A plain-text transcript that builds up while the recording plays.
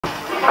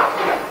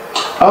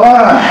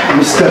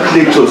Mr.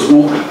 Cletus,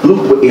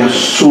 look, we are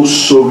so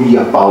sorry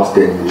about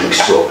the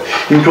mix-up.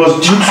 It was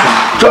due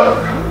to...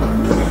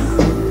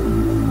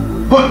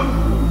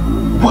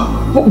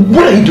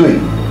 What are you doing?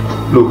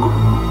 Look,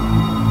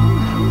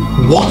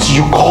 what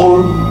you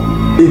call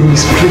a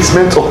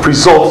misplacement of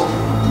result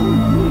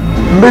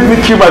made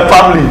me kill my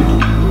family.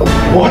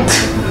 What?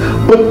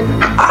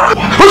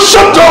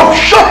 Shut up!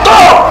 Shut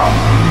up!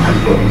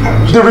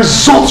 The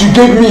result you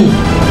gave me,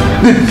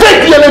 the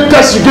fake DNA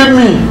test you gave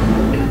me,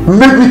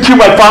 made me kill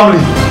my family.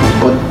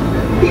 But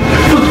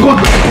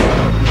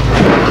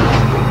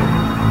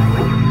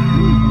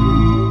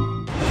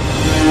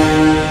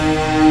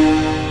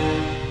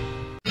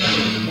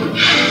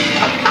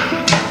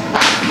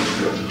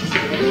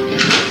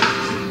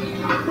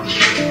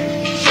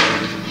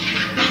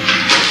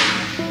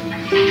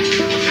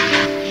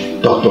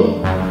Doctor,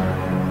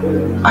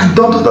 I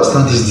don't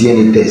understand this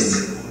DNA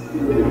test.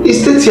 It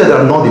states here that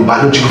I'm not the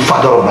biological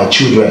father of my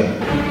children.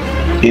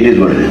 It is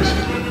what it is.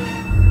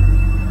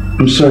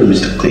 I'm sorry,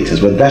 Mr. Cletus,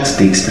 but that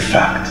states the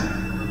fact.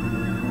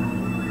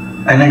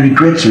 And I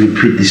regret to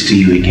repeat this to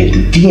you again.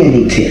 The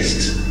DNA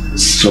test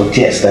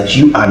suggests that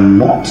you are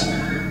not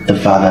the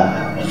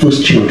father of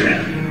those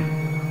children.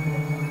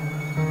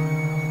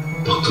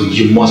 Doctor,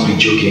 you must be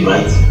joking,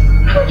 right?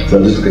 So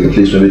I'm just going to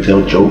place where we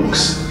tell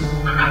jokes.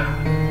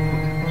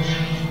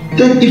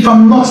 Then if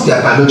I'm not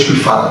their biological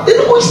father, then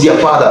who is their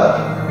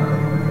father?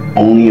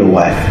 Only your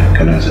wife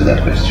can answer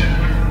that question.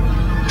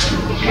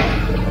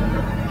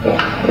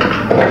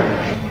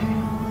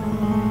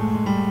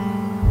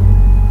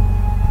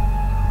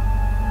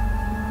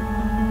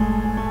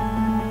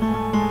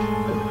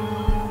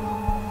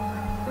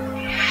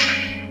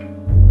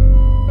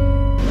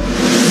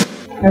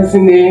 As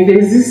in,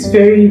 there's this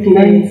very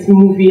nice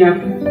movie app. I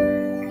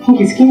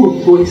think it's King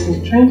of Boys.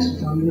 I'm trying to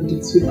download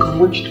it so you can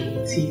watch it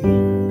on TV.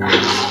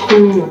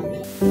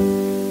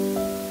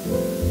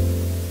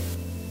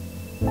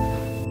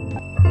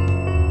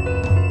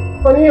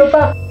 Honey, you're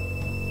back.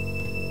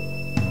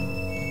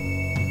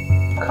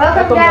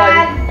 Welcome,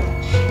 Dad.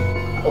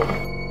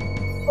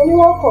 Honey,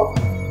 welcome.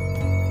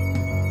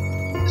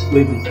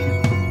 Explain it.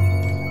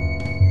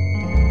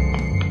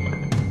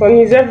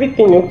 Honey, is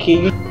everything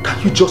okay? Can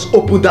you just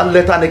open that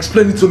letter and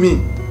explain it to me?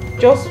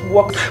 Just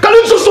walk. Can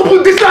you just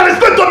open this letter and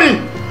explain to me?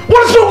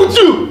 What is wrong with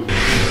you?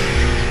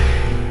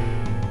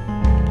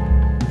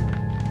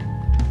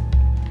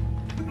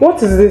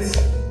 What is this?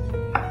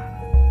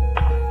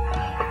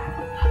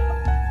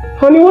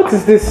 Honey, what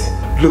is this?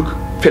 Look,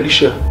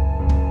 Felicia.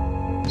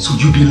 So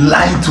you've been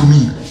lying to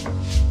me.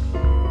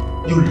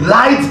 You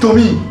lied to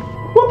me.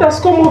 What has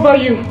come over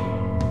you?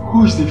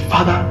 Who is the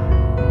father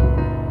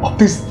of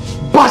this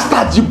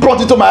bastard you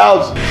brought into my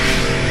house?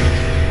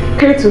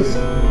 Cletus.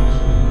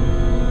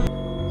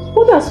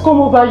 What has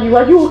come over you?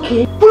 Are you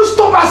okay? Will you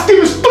stop asking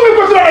me stupid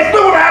questions and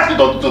explain what I asked you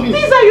to me?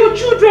 These are your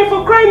children,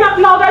 for crying out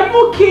loud. Are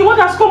you okay? What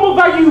has come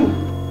over you?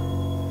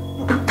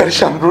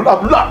 Felicia, I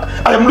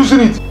am losing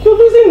it. You're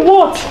losing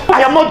what?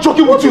 I am not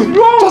joking with you.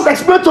 Wrong? Just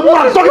explain to me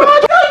what I'm talking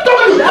about.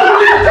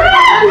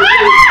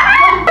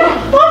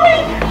 Mommy!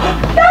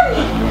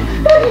 Daddy!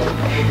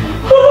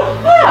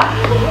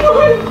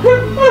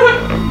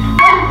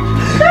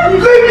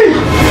 Leave me!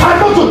 I'm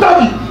not your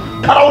daddy!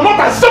 And I will not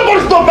accept what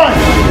is not mine!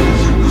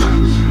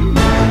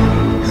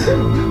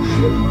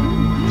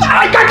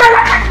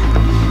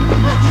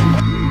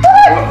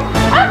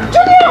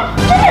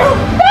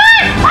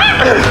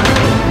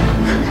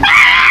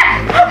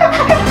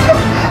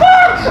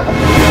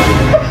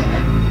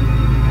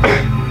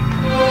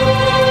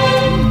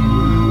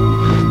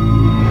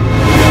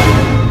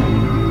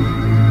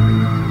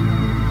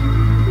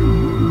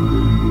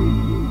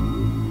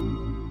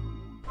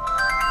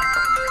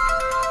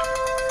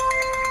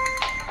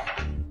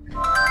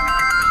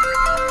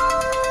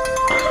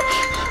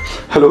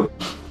 Hello?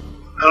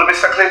 Hello,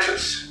 Mr.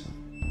 Cletus.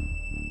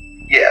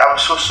 Yeah, I'm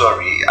so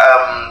sorry.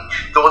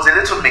 There was a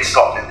little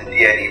mix-up in the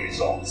DNA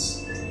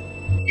results.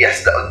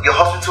 Yes, the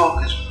hospital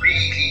is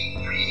really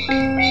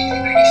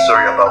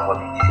sorry about what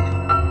we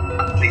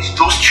did. Please,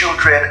 those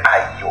children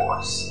are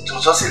yours. It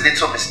was just a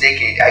little mistake.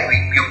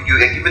 You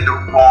were given the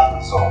wrong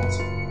result.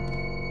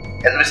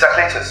 And Mr.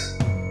 Cletus.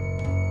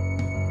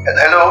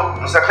 Hello,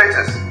 Mr.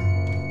 Cletus.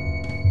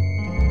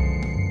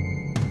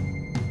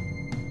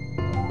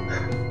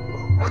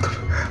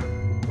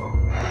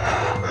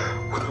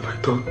 What have I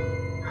done?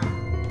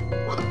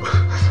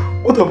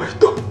 What have I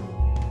done?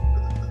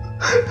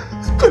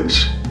 Finish.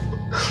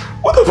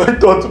 What have I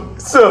done to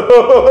myself?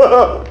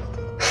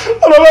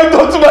 What have I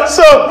done to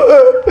myself?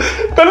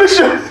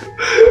 Felicia!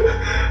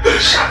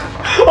 Felicia!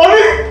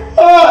 Honey!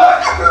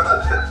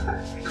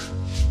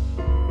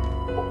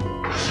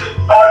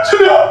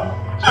 Julia!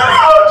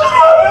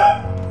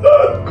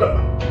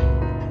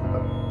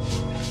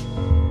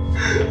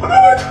 What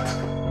have I done?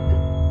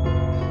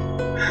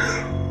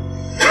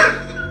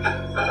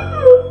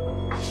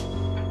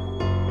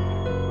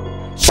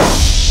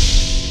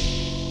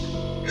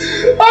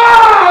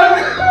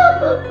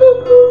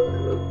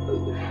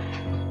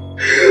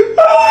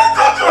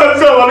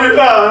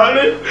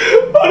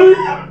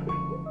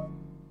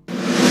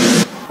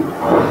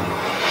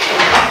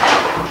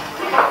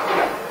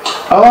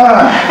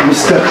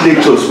 Mr.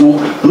 Cletus,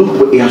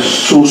 look, we are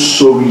so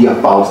sorry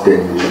about the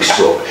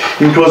mix-up.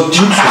 It was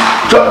due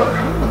to...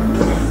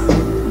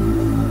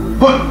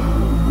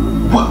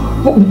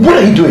 What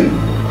are you doing?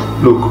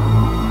 Look,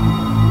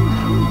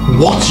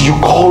 what you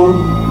call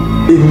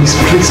a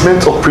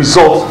misplacement of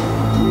result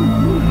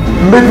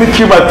made me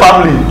kill my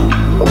family.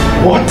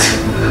 What?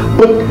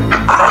 But...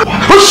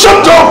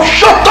 Shut up!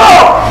 Shut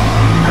up!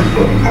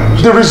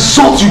 The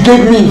result you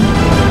gave me,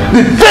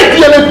 the fake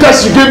DNA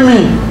test you gave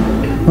me,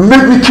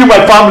 made me kill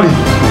my family.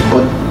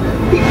 But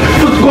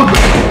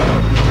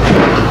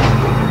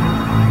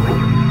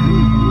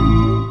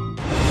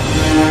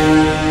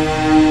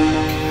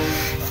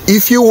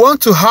if you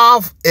want to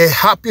have a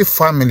happy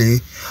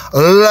family,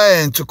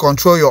 learn to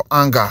control your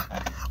anger.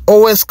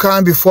 Always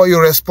calm before you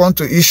respond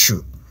to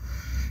issue.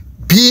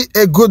 Be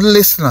a good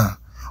listener.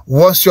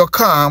 Once you're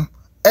calm,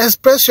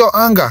 express your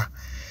anger.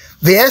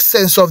 The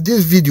essence of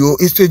this video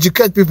is to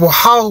educate people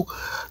how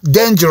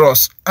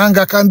dangerous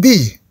anger can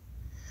be.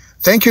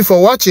 Thank you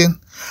for watching.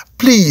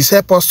 Please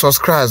help us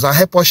subscribe and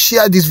help us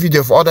share this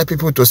video for other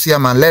people to see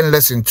them and learn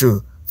lesson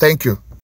too. Thank you.